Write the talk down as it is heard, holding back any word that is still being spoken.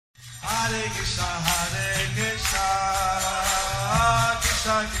Hare Krishna,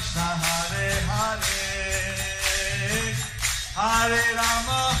 Krishna Krishna, Hare Hare, Hare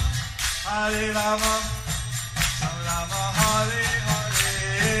Rama, Rama Rama, Hare Hare.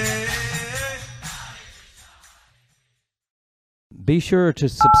 Be sure to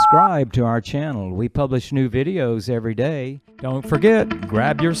subscribe to our channel. We publish new videos every day. Don't forget,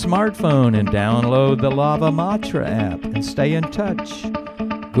 grab your smartphone and download the Lava Matra app and stay in touch.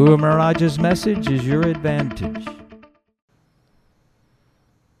 Guru Maharaj's message is your advantage.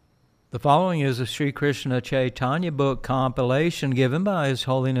 The following is a Sri Krishna Chaitanya book compilation given by His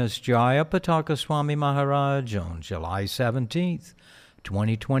Holiness Jayapataka Swami Maharaj on July 17th,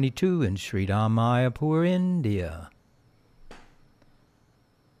 2022 in Sridham Mayapur, India.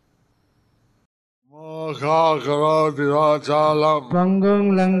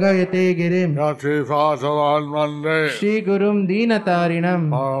 Vangam Langayate Girim Yati Fatavan Mande Shri Gurum Dinatarinam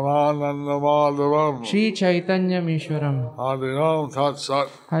Paramananda Madhavam Shri Chaitanya Mishwaram. Hari Om Tat Sat.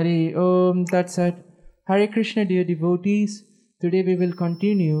 Hari Om Tat Sat. Hare Krishna, dear devotees. Today we will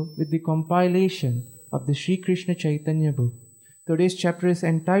continue with the compilation of the Sri Krishna Chaitanya book. Today's chapter is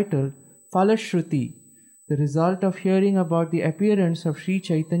entitled Falashruti, the result of hearing about the appearance of Sri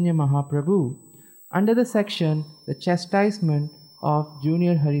Chaitanya Mahaprabhu, under the section The Chastisement of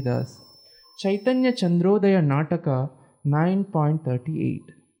Junior Haridas. Chaitanya Chandrodaya Nataka 9.38.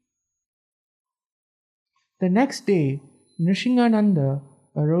 The next day, Nrsingananda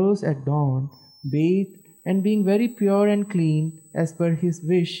arose at dawn, bathed, and being very pure and clean as per his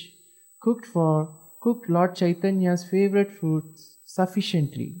wish, cooked Lord Chaitanya's favorite foods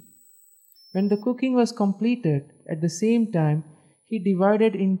sufficiently. When the cooking was completed, at the same time he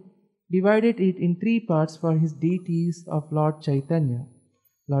divided it in three parts for his deities of Lord Chaitanya,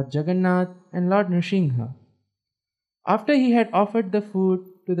 Lord Jagannath and Lord Nrsimha. After he had offered the food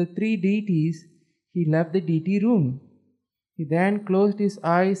to the three deities, he left the deity room. He then closed his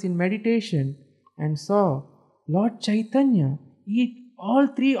eyes in meditation and saw Lord Chaitanya eat all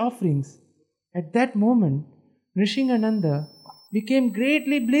three offerings. At that moment, Nrsingananda became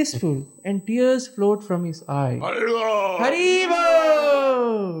greatly blissful and tears flowed from his eyes. Haribo!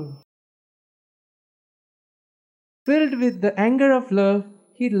 Filled with the anger of love,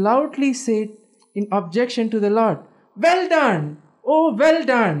 he loudly said in objection to the Lord, "Well done! Oh, well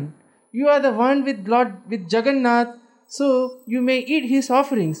done! You are the one with Jagannath, so you may eat his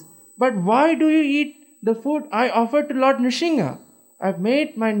offerings. But why do you eat the food I offered to Lord Nrsimha? I've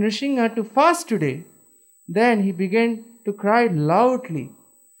made my Nrsimha to fast today." Then he began to cry loudly.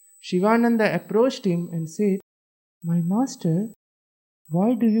 Shivananda approached him and said, "My master, why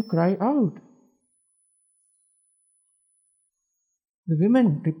do you cry out?" The woman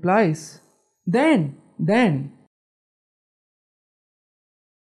replies, Then. And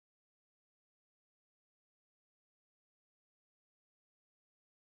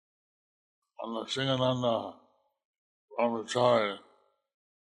the Singananda Brahmachari,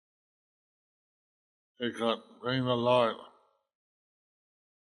 he could bring the Lord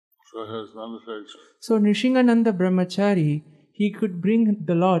through his meditation. So Nrsingananda Brahmachari, he could bring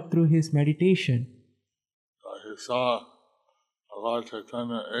the Lord through his meditation. He saw Lord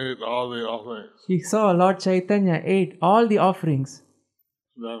Chaitanya ate all the offerings. He saw Lord Chaitanya ate all the offerings.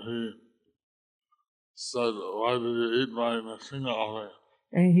 Then he said, "Why did you eat my Nrsimha offering?"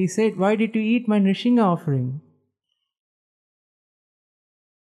 And he said, "Why did you eat my Nrsimha offering?"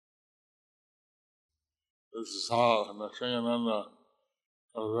 This is how Nrsingananda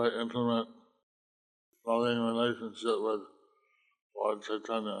had a very intimate, loving relationship with Lord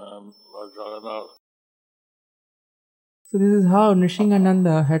Chaitanya and Lord Jagannath. So this is how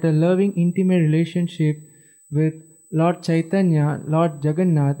Nrsingananda had a loving, intimate relationship with Lord Chaitanya, Lord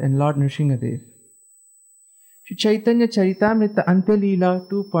Jagannath and Lord Nrsimhadev. Shri Chaitanya Charitamrita Antyalila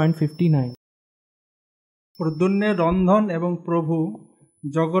 2.59. প্রদ্যুম্নের রন্ধন এবং প্রভু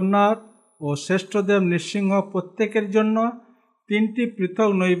জগন্নাথ ও শ্রেষ্ঠদেব নৃসিংহ প্রত্যেকের জন্য তিনটি পৃথক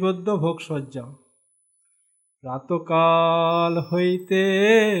নৈবেদ্য ভোগসজ্জা। প্রাতকাল হইতে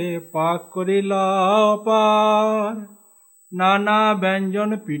পাক করিলা অপার, নানা ব্যঞ্জন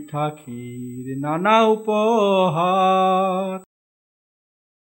পিঠা ক্ষীর নানা উপহার।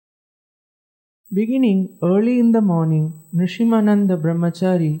 Beginning early in the morning, Nrsimhananda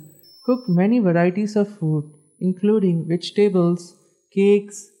Brahmachari cooked many varieties of food, including vegetables,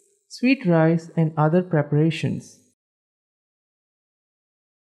 cakes, sweet rice, and other preparations.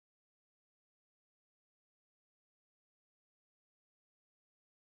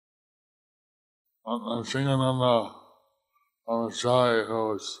 Nrsingananda Brahmachari, who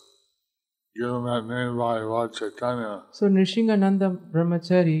was given that name by Lord Chaitanya, So Nrsingananda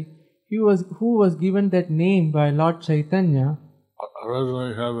Brahmachari, who was given that name by Lord Chaitanya,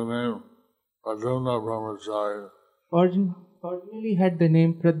 originally had the name Pradyumna Brahmachari, originally had the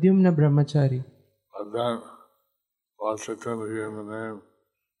name Pradyumna Brahmachari. but then Lord Chaitanya gave him the name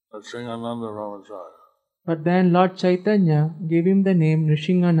Nrsingananda Brahmachari. But then Lord Chaitanya gave him the name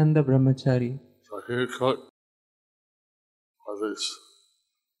Nrishingananda Brahmachari. So he cooked for these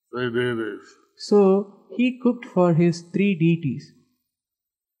three deities. So he cooked for his three deities.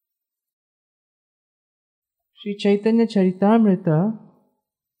 Sri Chaitanya Charitamrita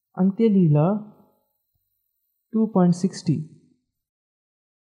Antya Leela 2.60.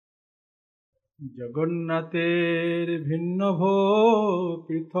 জগন্নাথের ভিন্ন ভোগ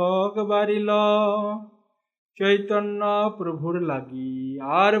পৃথক বারিল চৈতন্য প্রভুর লাগি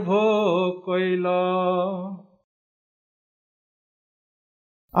আর ভোগ কইল।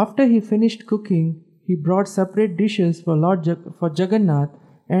 After he finished cooking, he brought separate dishes for for Jagannath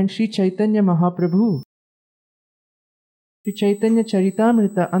and Sri Chaitanya Mahaprabhu. Sri Chaitanya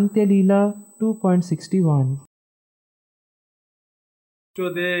Charitamrita Antya Leela 2.61.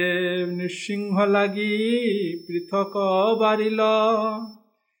 দেব নৃসিংহ লাগি পৃথক বারিল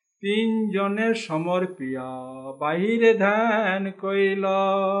তিনজনের সমর্পিয়া বাহিরে ধ্যান কইল।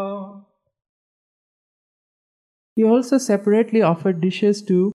 He also separately offered dishes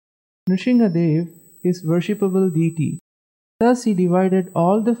to Nrsingadev, his worshipable deity. Thus he divided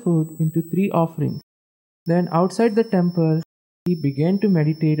all the food into three offerings. Then outside the temple, he began to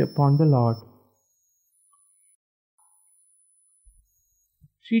meditate upon the Lord.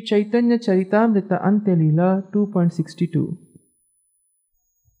 Sri Chaitanya Charitamrita Antya Leela 2.62.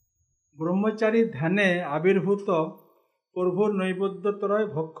 ব্রহ্মচারী ধ্যানে আবির্ভূত প্রভুর নৈবেদ্যতরয়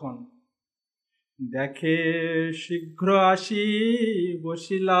ভক্ষণ দেখে শীঘ্র আসি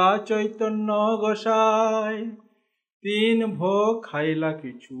বসিলা চৈতন্য গোসাই তিন ভোগ খাইলা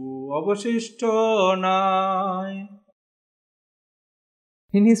কিছু অবশিষ্ট নাই।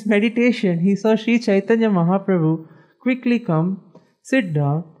 In his meditation, he saw Sri Chaitanya Mahaprabhu quickly come, sit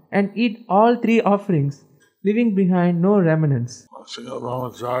down, and eat all three offerings, leaving behind no remnants. Srila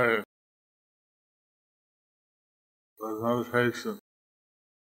Brahmachari, with meditation,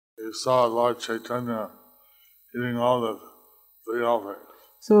 he saw Lord Chaitanya eating all the three offerings.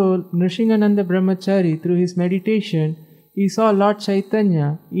 So, Nrsingananda Brahmachari, through his meditation, he saw Lord Chaitanya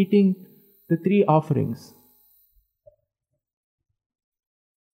eating the three offerings.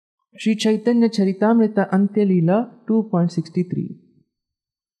 Sri Chaitanya Charitamrita Antya Leela 2.63.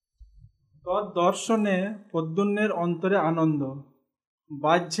 দর্শনে পদ্মনের অন্তরে আনন্দ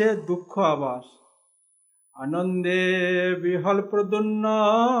বাহ্যে দুঃখ আবাস আনন্দে বিহল প্রদুন্ন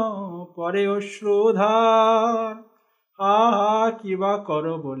পরে অশ্রুধার হা হা কিবা কর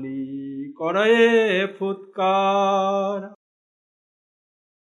বলি করে ফুৎকার।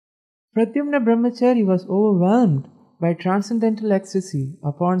 Pradyumna Brahmachari was overwhelmed by transcendental ecstasy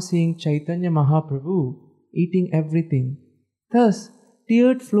upon seeing Chaitanya Mahaprabhu eating everything. Thus,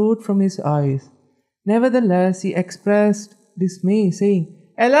 tears flowed from his eyes. Nevertheless, he expressed dismay, saying,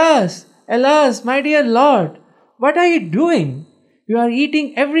 Alas! Alas, my dear Lord! What are you doing? You are eating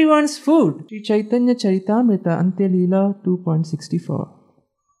everyone's food. Sri Chaitanya Charitamrita Antya Leela 2.64.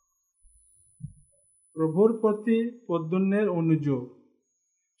 প্রভুর প্রতি পদ্মনের অনুযোগ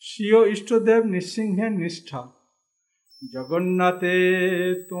স্বীয় ইষ্টদেব নৃসিংহের নিষ্ঠা জগন্নাথে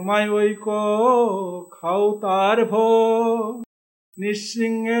তোমায় ঐক্য খাও তার ভোগ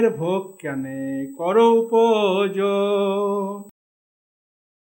নৃসিংহের ভোগ কেনে করো উপযোগ।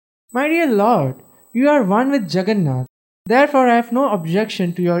 My dear Lord, you are one with Jagannath. Therefore, I have no objection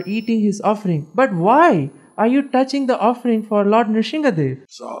to your eating his offering. But why are you touching the offering for Lord Nrsingadev?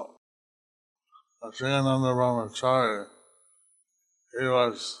 So, Nrsingananda Brahmachari, he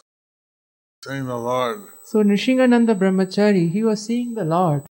was seeing the Lord. So Nrsingananda Brahmachari, he was seeing the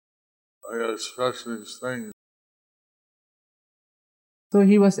Lord. He expressed these things So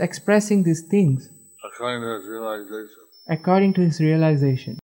he was expressing these things according to his realization. according to his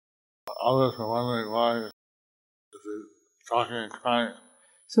realization. Others are wondering why is he talking and crying.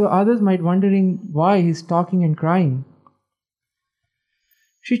 So others might wondering why he's talking and crying.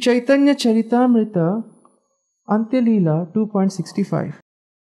 Sri Chaitanya Charitamrita Antya Leela 2.65.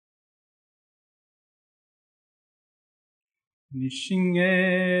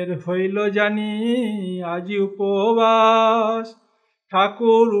 নৃসিংহের হইল জানি আজি উপবাস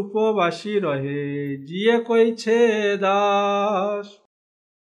ঠাকুর উপবাসী রহে জিয়ে কইছে Das.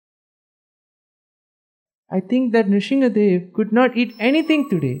 I think that Nrsingadev could not eat anything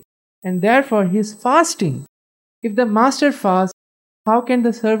today, and therefore he is fasting. If the master fasts, how can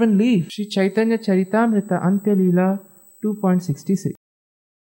the servant leave? Sri Chaitanya Charitamrita Antya Leela 2.66.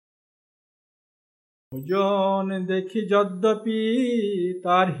 ভোজন দেখি যদ্যপি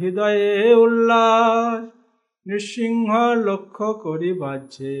তার হৃদয়ে উল্লাস, নৃসিংহ লক্ষ্য করি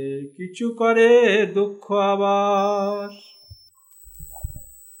বাজছে কিছু করে দুঃখ আবাস।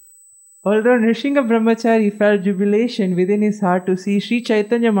 Although Nrsinga Brahmachari felt jubilation within his heart to see Sri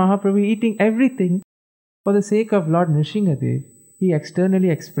Chaitanya Mahaprabhu eating everything for the sake of Lord Nrsingadev, he externally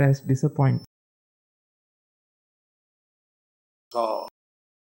expressed disappointment. So,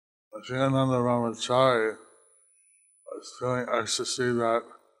 Nrsingananda Brahmachari was feeling ecstasy that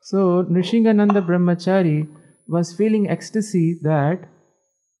So Nrsingananda Brahmachari was feeling ecstasy that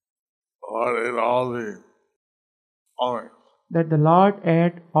Lord ate all the offerings, the Lord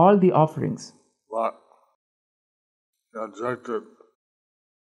ate all the offerings, but he objected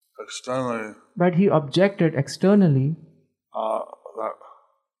externally but he objected externally that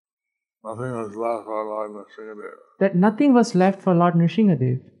nothing was left for Lord Nrsingadev. that nothing was left for Lord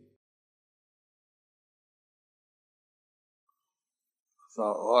Nrsingadev. So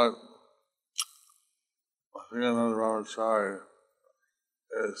what Nrsingananda Brahmachari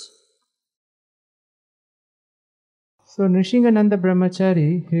is So Nrsingananda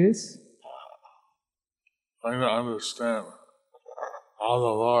Brahmachari is trying to understand how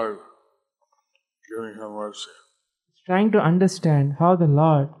the Lord giving him mercy. trying to understand how the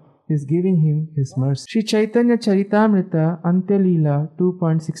Lord is giving him his mercy. Sri Chaitanya Charitamrita Antya Leela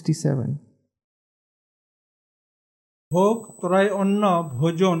 2.67. ভোগ ত্রয় অন্ন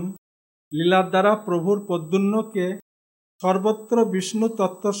ভোজন লীলার দ্বারা প্রভুর পদ্মন্যকে সর্বত্র বিষ্ণু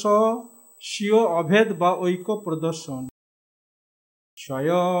তত্ত্বসহ স্বীয় অভেদ বা ঐক্য প্রদর্শন।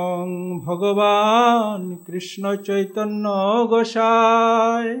 স্বয়ং ভগবান কৃষ্ণ চৈতন্য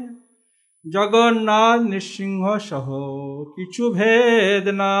গোসাই জগন্নাথ নৃসিংহ সহ কিছু ভেদ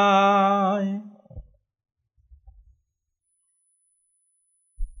নাই।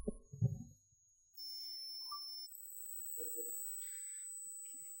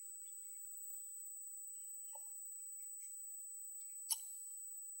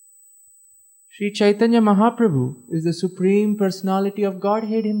 Sri Chaitanya Mahaprabhu is the Supreme Personality of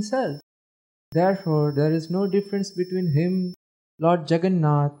Godhead Himself. Therefore, there is no difference between Him, Lord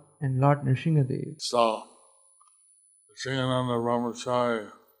Jagannath, and Lord Nrsingadev. So Nrsingananda Brahmachari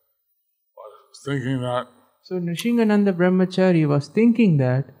was thinking that So Nrsingananda Brahmachari was thinking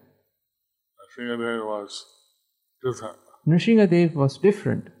that Nrsingadev was different. Nrsingadev was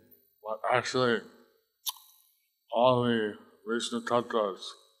different. But actually all the Vishnu Tattvas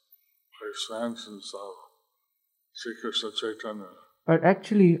are expansions of Sri Krishna Chaitanya. But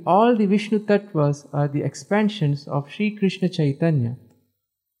actually, all the Vishnu Tattvas are the expansions of Sri Krishna Chaitanya.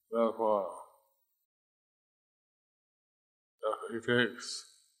 Therefore, if he takes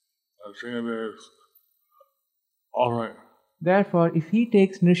Nrsingadev's offering, Therefore, if he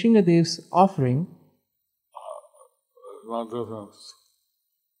takes Nrsingadev's offering, there's no difference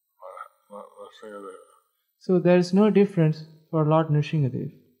for Nrsingadev. so there is no difference for Lord Nrsingadev.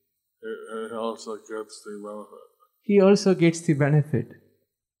 He also gets the benefit. He also gets the benefit.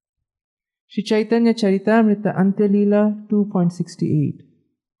 Sri Chaitanya Charitamrita Antya Leela 2.68.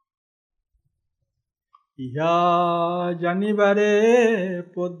 ইহা জানিবারে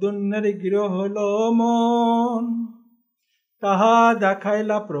পদ্মন্যের গৃহ হল মন, তাহা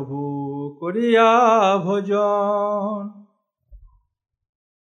দেখাইলা প্রভু করিয়া ভোজন।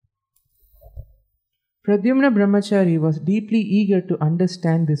 Pradyumna Brahmachari was deeply eager to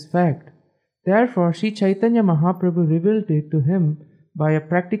understand this fact. Therefore, Sri Chaitanya Mahaprabhu revealed it to him by a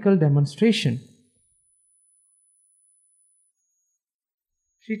practical demonstration.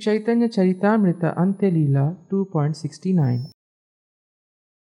 Sri Chaitanya Charitamrita Antya Leela 2.69.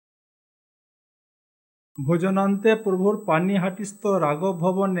 ভোজনান্তে প্রভুর পানিহাটিস্থ রাঘব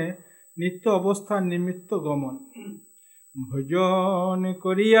ভবনে নিত্য অবস্থার নিমিত্ত গমন। ভোজন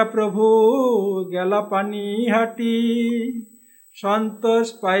করিয়া প্রভু গেলা পানিহাটি, সন্তোষ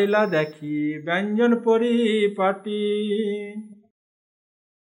পাইলা দেখি ব্যঞ্জন পরিপাটি।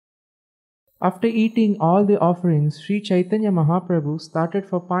 After eating all the offerings, Sri Chaitanya Mahaprabhu started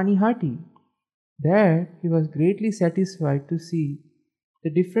for Panihati. There, he was greatly satisfied to see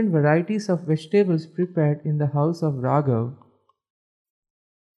the different varieties of vegetables prepared in the house of Raghav.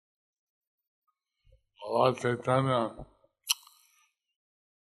 Lord Chaitanya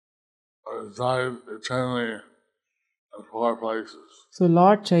resides eternally in 4 places. So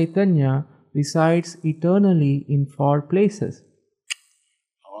Lord Chaitanya resides eternally in 4 places.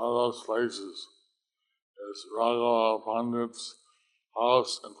 One of those places is Raghava Pandit's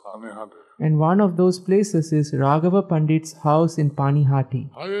house in Panihati. And one of those places is Raghava Pandit's house in Panihati.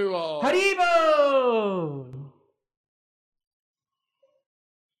 Haribol! Haribol!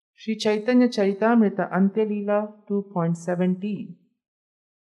 Sri Chaitanya Charitamrita Antya Leela 2.70.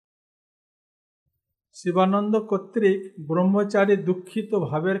 Shivananda কর্তৃক ব্রহ্মচারী দুঃখিত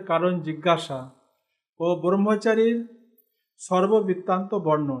ভাবের কারণ জিজ্ঞাসা ও ব্রহ্মচারীর সর্ববৃত্তান্ত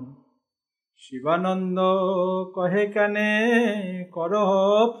বর্ণন। শিবানন্দ কহে কেনে করহ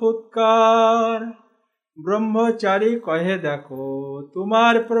ফুৎকার, ব্রহ্মচারী কহে দেখো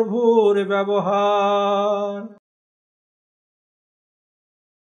তোমার প্রভুর ব্যবহার।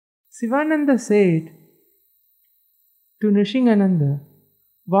 Sivananda said to Nrsingananda,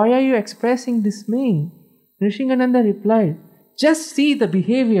 "Why are you expressing dismay?" Nrsingananda replied, "Just see the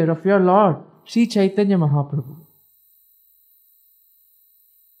behavior of your Lord, Sri Chaitanya Mahaprabhu."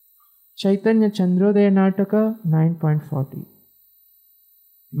 Chaitanya Chandrodaya Nataka 9.40.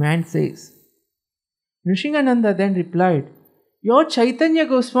 Man says, Nrsingananda then replied, "Your Chaitanya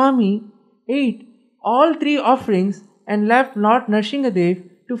Goswami ate all 3 offerings and left Lord Nrsingadev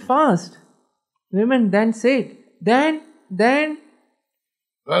to fast." Women then said, Then,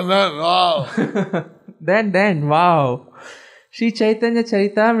 wow. then, wow. Sri Chaitanya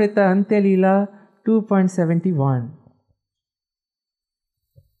Charitamrita Antya Leela 2.71.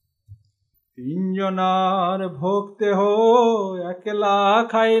 তিনজনার ভক্তে হো একলা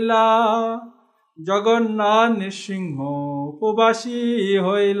খাইলা, জগন্নাথ নৃসিংহ উপবাসী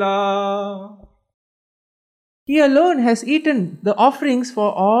হইলা। He alone has eaten the offerings for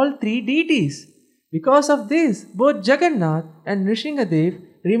all 3 deities. Because of this, both Jagannath and Nrsingadev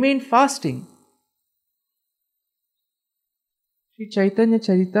remained fasting. Sri Chaitanya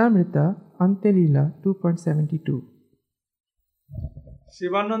Charitamrita Antya Leela 2.72.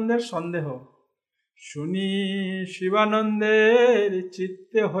 শিবানন্দের সন্দেহ। শুনি শিবানন্দের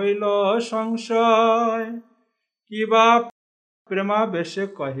চিত্তে হইল সংশয়, কিবা প্রেমাবেশে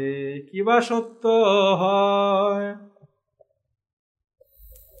কহে কিবা সত্য হয়।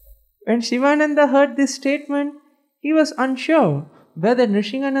 When Shivananda heard this statement, he was unsure whether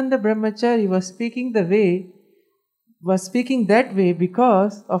Nrsingananda Brahmachari was speaking that way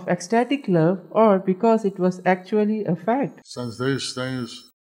because of ecstatic love or because it was actually a fact. Since these things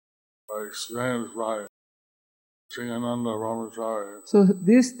are experienced by Sringananda Brahmachari, So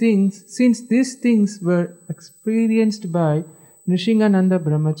since these things were experienced by Nrsingananda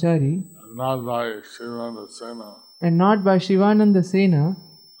Brahmachari and not by Shivananda Sena, and not by Shivananda Sena,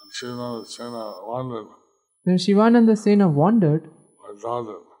 and Shivananda Sena wondered then Shivananda Sena wondered or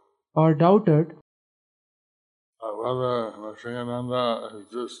doubted or doubted whether Nrsingananda is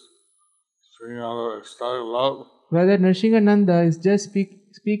just speaking out of ecstatic love, whether Nrsingananda is just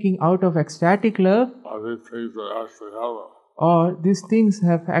speaking out of ecstatic love, or these things or these things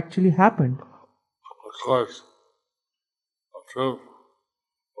have that actually happen. actually happened. Of course, the truth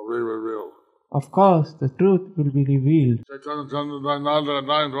will be revealed. Of course, the truth will be revealed. Chaitanya Chandrodaya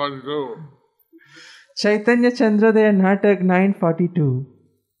 9:22. Chaitanya Chandrodaya Natak 9:42.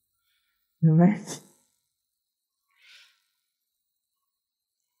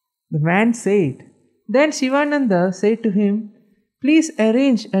 The man said, Then Shivananda said to him, "Please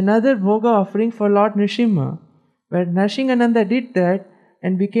arrange another Bhoga offering for Lord Nrsimha." When Nrsingananda did that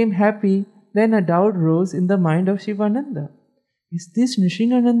and became happy, then a doubt rose in the mind of Shivananda. Is this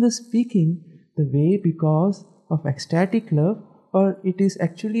Nrsingananda speaking the way because of ecstatic love, or it is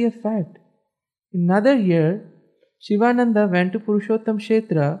actually a fact? In another year, Shivananda went to Purushottam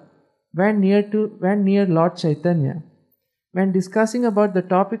Kshetra, went near Lord Chaitanya. When discussing about the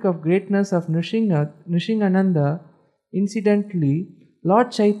topic of greatness of Nrsingananda, incidentally, Lord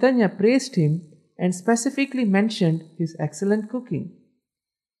Chaitanya praised him and specifically mentioned his excellent cooking.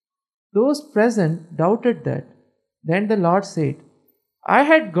 Those present doubted that. Then the Lord said, "I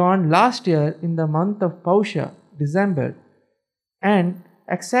had gone last year in the month of Pausha, December, and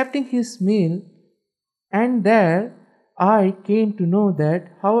accepting his meal, and there I came to know that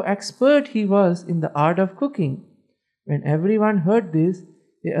how expert he was in the art of cooking." When everyone heard this,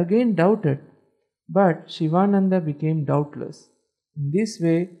 they again doubted, but Shivananda became doubtless. In this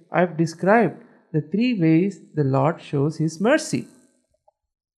way, I have described the 3 ways the Lord shows his mercy.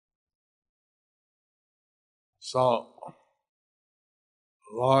 So,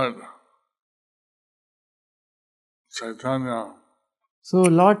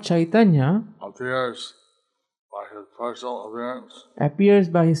 Lord Chaitanya appears by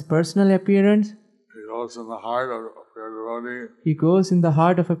his personal appearance. He goes in the heart of a pure devotee. He goes in the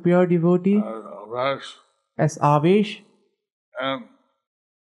heart of a pure devotee as Avesh, and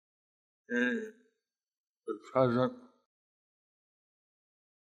he is present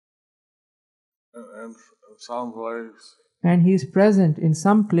in some place. And he is present in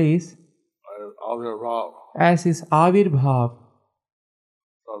some place Avirbhav. as his Avirbhav.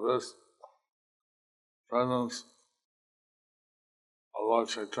 So So this presence of Lord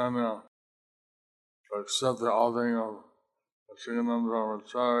Chaitanya to accept the offering of Nishingananda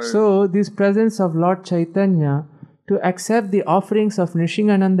Brahmachari. So, this presence of Lord Chaitanya to accept the offerings of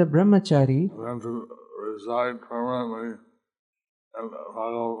Nishingananda Brahmachari And then to reside permanently in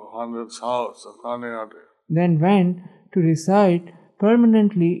Bhagavad Pandit's house in Paniyati. then went to reside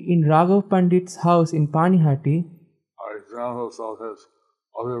permanently in Raghav Pandit's house in Panihati Are examples of his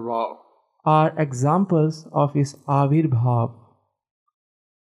Avirbhav. are examples of his Avirbhav.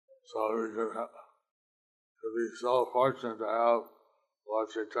 So we could be so fortunate to have Lord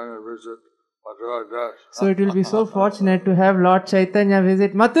Chaitanya visit Mathura Desh. So it will be so fortunate to have Lord Chaitanya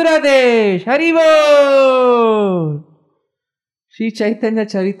visit Mathura Desh. Haribol! Sri Chaitanya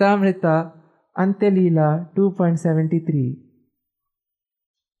Charitamrita Antya Leela 2.73.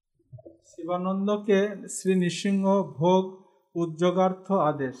 শিবানন্দকে Shri Narasimha ভোগ উদ্যোগার্থ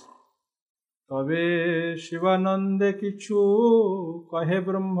আদেশ। তবে শিবানন্দে কিছু কহে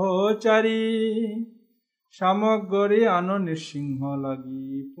ব্রহ্মচারী, সামগ্রী আনো নৃসিংহ লাগি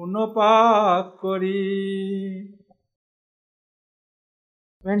পুনপাক করি।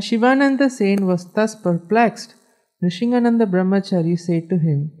 When Shivananda Sen was thus perplexed, Nishingananda Brahmachari said to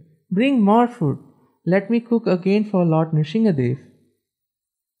him, "Bring more food. Let me cook again for Lord Nishingadev."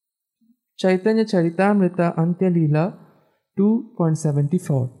 Chaitanya Charitamrita Antya Leela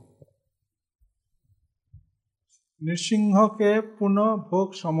 2.74. নৃসিংহকে পুনঃ ভোগ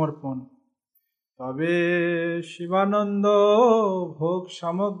সমর্পণ। তবে শিবানন্দ ভোগ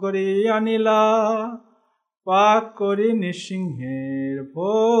সামগ্রী আনিলা, পাক করি নৃসিংহের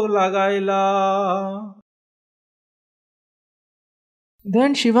ভোগ লাগাইলা।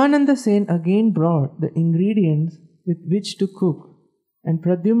 Then Shivananda Sen again brought the ingredients with which to cook, and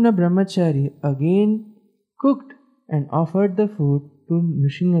Pradyumna Brahmachari again cooked and offered the food to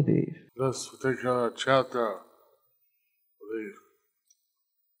Nishingadev. This particular chapter, the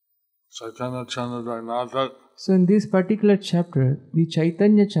Chaitanya Chandrodaya Natak So in this particular chapter, the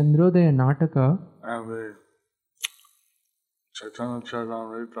Chaitanya Chandrodaya Nataka and the Chaitanya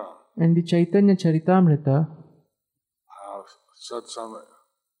Charitamrita and the Chaitanya Charitamrita have said something.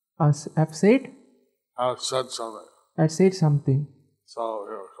 have said something. So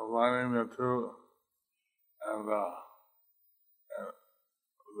you're combining the two, and the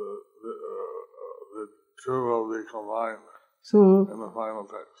two will be combined So, in the final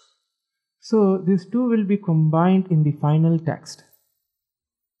text. so these two will be combined in the final text.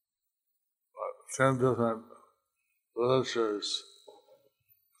 But 10 different literatures,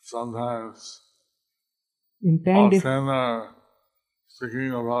 sometimes In all 10 10 are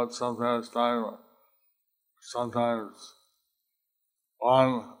speaking about sometimes time, sometimes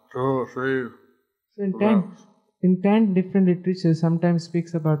 1, 2, 3 so in events. 10 different literatures sometimes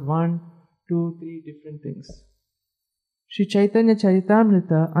speaks about 1, 2, 3 different things. Sri Chaitanya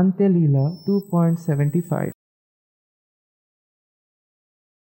Charitamrita Antya Leela 2.75.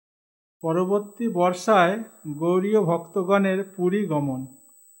 পরবর্তী বর্ষায় গৌরীয় ভক্তগণের পুরী গমন।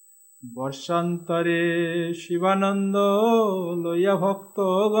 বর্ষান্তরে শিবানন্দ লইয়া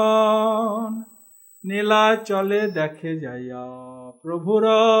ভক্তগণ, নীলাচলে দেখে যাইয়া প্রভুর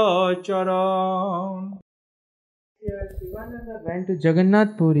চরণ। Here Shivananda went to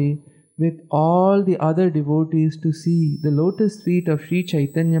Jagannath Puri with all the other devotees to see the lotus feet of Sri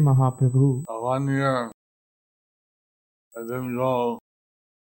Chaitanya Mahaprabhu. 1 year, I didn't go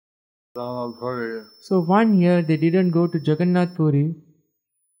Jagannath Puri So 1 year they didn't go to Jagannath Puri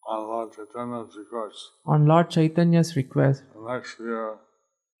on Lord Chaitanya's request. on Lord Chaitanya's request. The next year,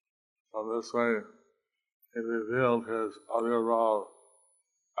 so this way, he revealed his Avirbhav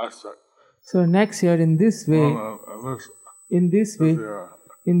aspect. So next year in this way, This year,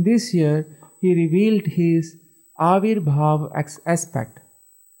 in this year, he revealed his Avirbhav aspect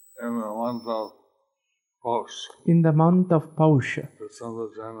in the month of Paush, in the month of Paush, December,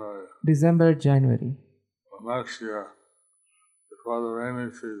 January. December, January. The next year, before the rainy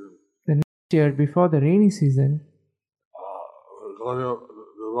season, The next year, before the rainy season, the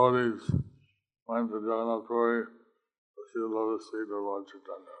devotees went to Jagannath Puri to see the lotus feet of Lord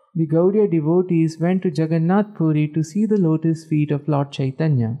Chaitanya. the Gaudiya devotees went to Jagannath Puri to see the lotus feet of Lord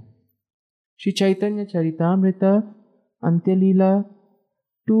Chaitanya. Sri Chaitanya Charitamrita Antya Leela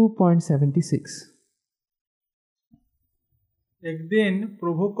 2.76. একদিন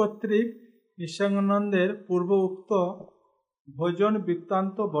প্রভু কর্তৃক নিঃসঙ্গানন্দের পূর্ব উক্ত ভোজন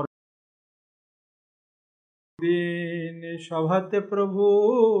বৃত্তান্ত দিন সভাতে প্রভু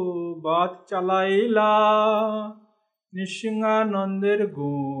বাত চালাইলা, নিঃসঙ্গানন্দের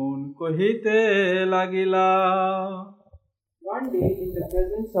গুণ কহিতে লাগিলা। One day, in the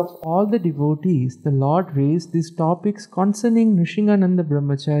presence of all the devotees, the Lord raised these topics concerning Nrishingananda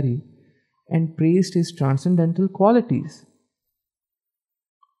Brahmachari and praised his transcendental qualities.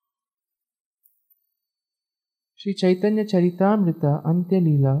 Sri Chaitanya Charitamrita Antya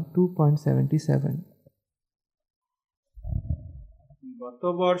Leela 2.77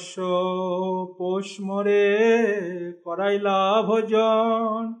 গতবর্ষ পৌষ মরে করাইলা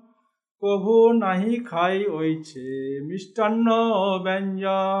ভোজন প্রভু নাহি খাই ওইছে মিষ্টান্ন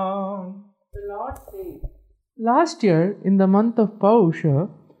ব্যঞ্জন The Lord said, Last year, in the month of Pausha,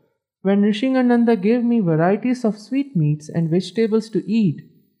 when Nrishingananda gave me varieties of sweetmeats and vegetables to eat,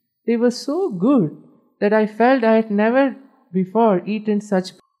 they were so good that I felt I had never before eaten such.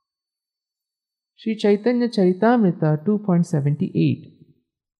 Sri Chaitanya Charitamrita 2.78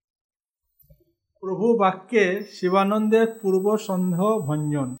 প্রভু বাক্যে শিবানন্দের পূর্ব সন্দেহ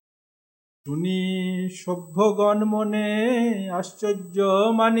ভঞ্জন শুনি সভ্যগণ মনে আশ্চর্য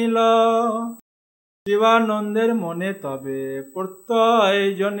মানিল শিবানন্দের মনে তবে প্রত্যয়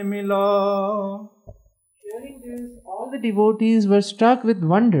জন্মিল Hearing this, all the devotees were struck with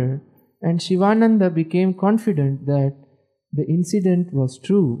wonder, and Shivananda became confident that the incident was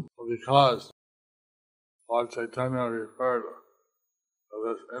true. Because Lord Chaitanya referred to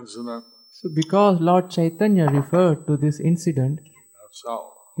this incident So, because Lord Chaitanya referred to this incident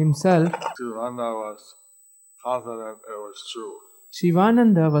himself, Shivananda was confident it was true.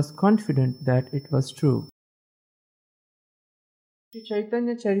 Shivananda was confident that it was true. Sri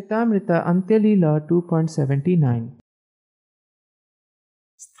Chaitanya Charitamrita Antya Leela 2.79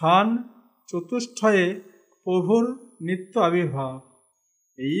 স্থান চতুষ্ঠয়ে প্রভুর নিত্য আবির্ভাব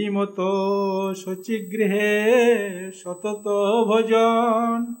এই মতো শচীগৃহে সতত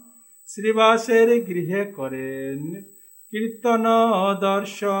ভোজন শ্রীবাসের গৃহে করেন কীর্তন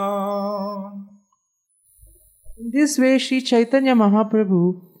দর্শন In this way, Sri Chaitanya Mahaprabhu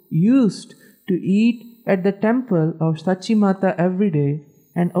used to eat at the temple of Sachimata every day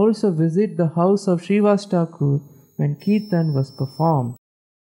and also visit the house of Srivas Thakur when Kirtan was performed.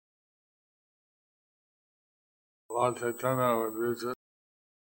 Lord Chaitanya would visit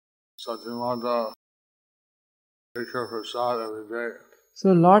Satyamata, take her prasad every day. So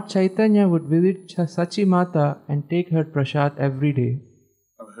Lord Chaitanya would visit Sachimata and take her prasad every day.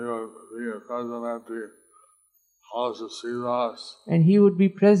 And he would be present at the house of Srivas And he would be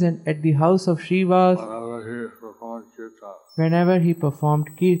present at the house of Srivas whenever he performed kirtan. whenever he performed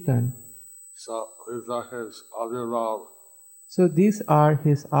Kirtan. So these are his avirabhav. So these are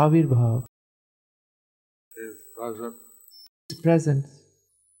his Avirbhav, He's present his presence.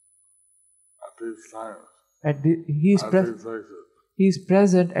 at these times, He is at present. these places. He is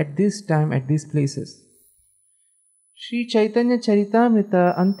present at this time at these places. Sri Chaitanya Charitamrita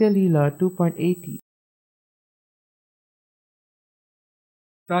Antya Leela 2.80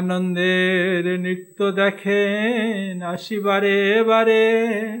 নিত্যানন্দের নৃত্য দেখেন আসিবারে বারে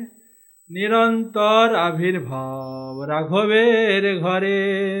নিরন্তর আবির্ভাব রাঘবের ঘরে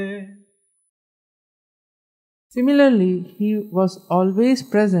Similarly, he was always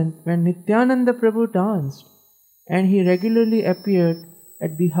present when Nityananda Prabhu danced, and he regularly appeared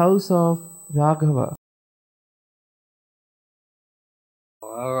at the house of Raghava.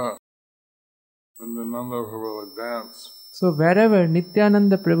 However, when the Nanda Prabhu would dance, So wherever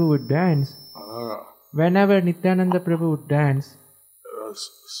Nityananda Prabhu would dance, however, whenever Nityananda Prabhu would dance, it was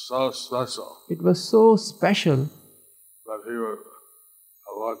so special it was so special that he would,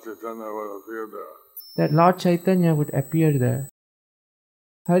 Lord Chaitanya would appear there. that Lord Chaitanya would appear there.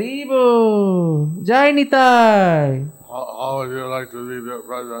 Haribo! Jai Nitai! How would you like to be there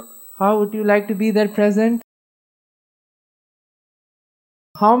present? How would you like to be there present?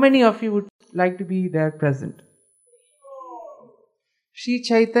 How many of you would like to be there present? Sri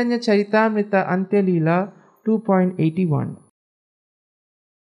Chaitanya Charitamrita Antya Leela 2.81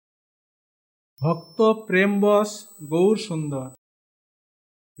 ভক্ত প্রেমবশ গৌর সুন্দর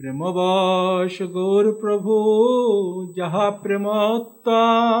প্রেমবশ গৌর প্রভু যাহা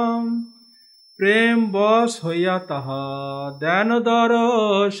প্রেমোত্তম প্রেম বশ হইয়া তাহা দেন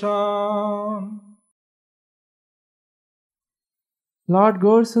দর্শন Lord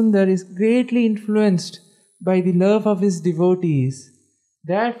Gaurasundar is greatly influenced by the love of his devotees.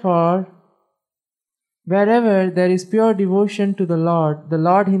 Therefore, wherever there is pure devotion to the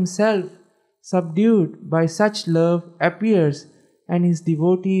Lord himself, subdued by such love, appears and his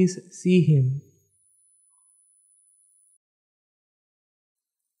devotees see him.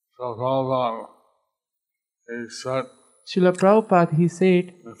 So Prabhupada, he said, Srila Prabhupada, he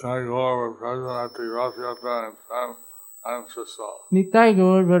said, the Tagore was present at the Rath Yatra in and Krishna. Nitai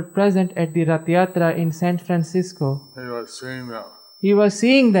Gaur were present at the Rath Yatra in San Francisco. He was seeing them. He was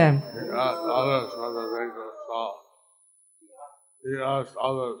seeing them. He asked others whether they saw. He asked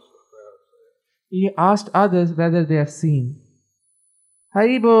others. He asked others whether they have seen.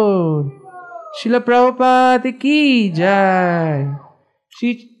 Hari Bol! Srila Prabhupada ki jai!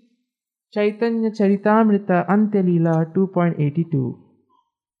 Shri Chaitanya Charitamrita Antya Leela 2.82.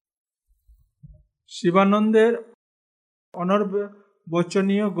 শিবানন্দের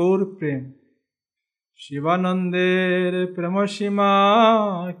অনর্বচনীয় Gour প্রেম। শিবানন্দের প্রেম সীমা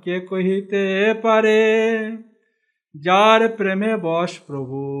কে কহিতে পারে, যার প্রেমে বশ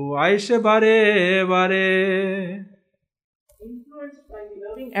প্রভু আইসে বারে বারে। Influenced by the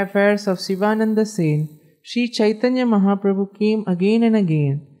loving affairs of Sivananda Sen, Sri Chaitanya Mahaprabhu came again and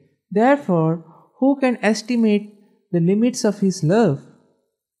again. Therefore, who can estimate the limits of his love?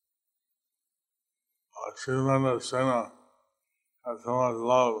 Shivananda Sena had so much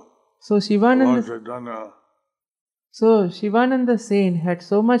love So for Shivananda, Chaitanya Shivananda Sen had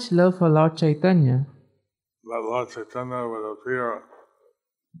so much love for Lord Chaitanya that Lord Chaitanya would appear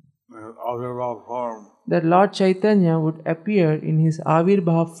in Avirbhav form that Lord Chaitanya would appear in his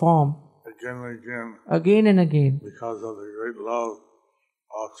Avirbhav form again and again again and again because of the great love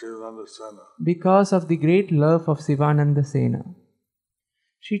of Shivananda Sena. because of the great love of Sivananda Sena.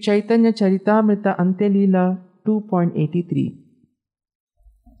 Sri Chaitanya Charitamrita Antya Leela 2.83.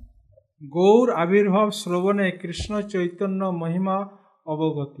 Gour আবির্ভাব শ্রবণে কৃষ্ণ চৈতন্য মহিমা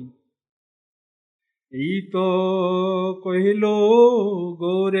অবগতি। এই তো কহিল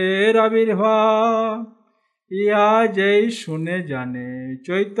গৌরের আবির্ভাব, ইয়া যেই শুনে জানে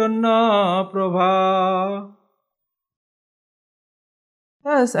চৈতন্য প্রভা।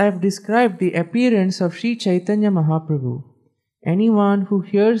 Thus I have described the appearance of Sri Chaitanya Mahaprabhu. Anyone who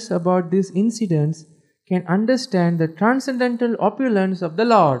hears about these incidents can understand the transcendental opulence of the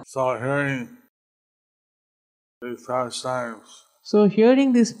Lord. So hearing these pastimes So hearing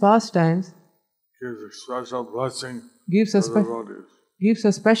these pastimes gives a special blessing gives to a, the spe- devotees. gives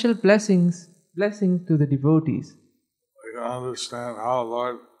a special blessing to the devotees. They can understand how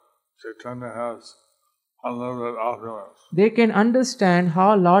Lord Chaitanya has unlimited opulence. They can understand how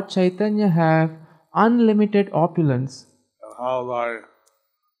Lord Chaitanya have unlimited opulence And how by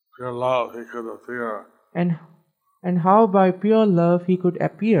pure love he could appear and how by pure love he could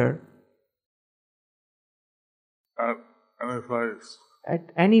appear at any place at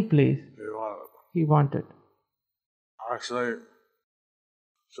any place he wanted. he wanted. Actually,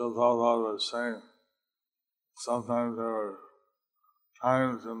 Srila Prabhupada was saying sometimes there were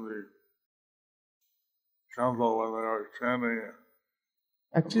times in the temple when they were chanting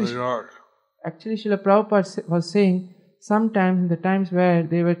in New York, Actually, Srila Prabhupada was saying sometimes in the times where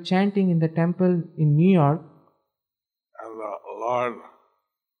they were chanting in the temple in New York, and the Lord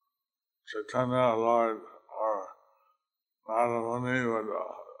Chaitanya, Lord or Narada Muni would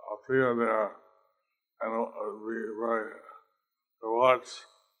appear there and be very to watch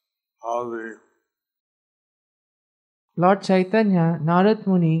how the Lord Chaitanya, Narad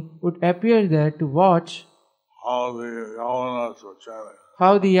Muni would appear there to watch how the Yavanas were chanting.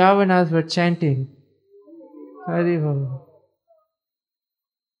 how the Yavanas were chanting. Hari Bol.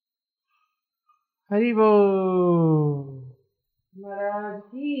 Hari Bol. Maharaj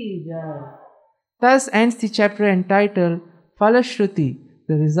ki jai. Thus ends the chapter entitled Falashruti,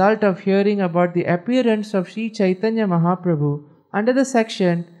 the result of hearing about the appearance of Sri Chaitanya Mahaprabhu under the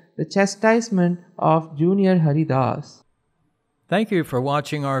section The Chastisement of Junior Haridas. Thank you for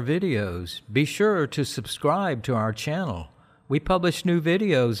watching our videos. Be sure to subscribe to our channel. We publish new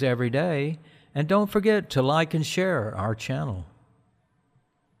videos every day, and don't forget to like and share our channel.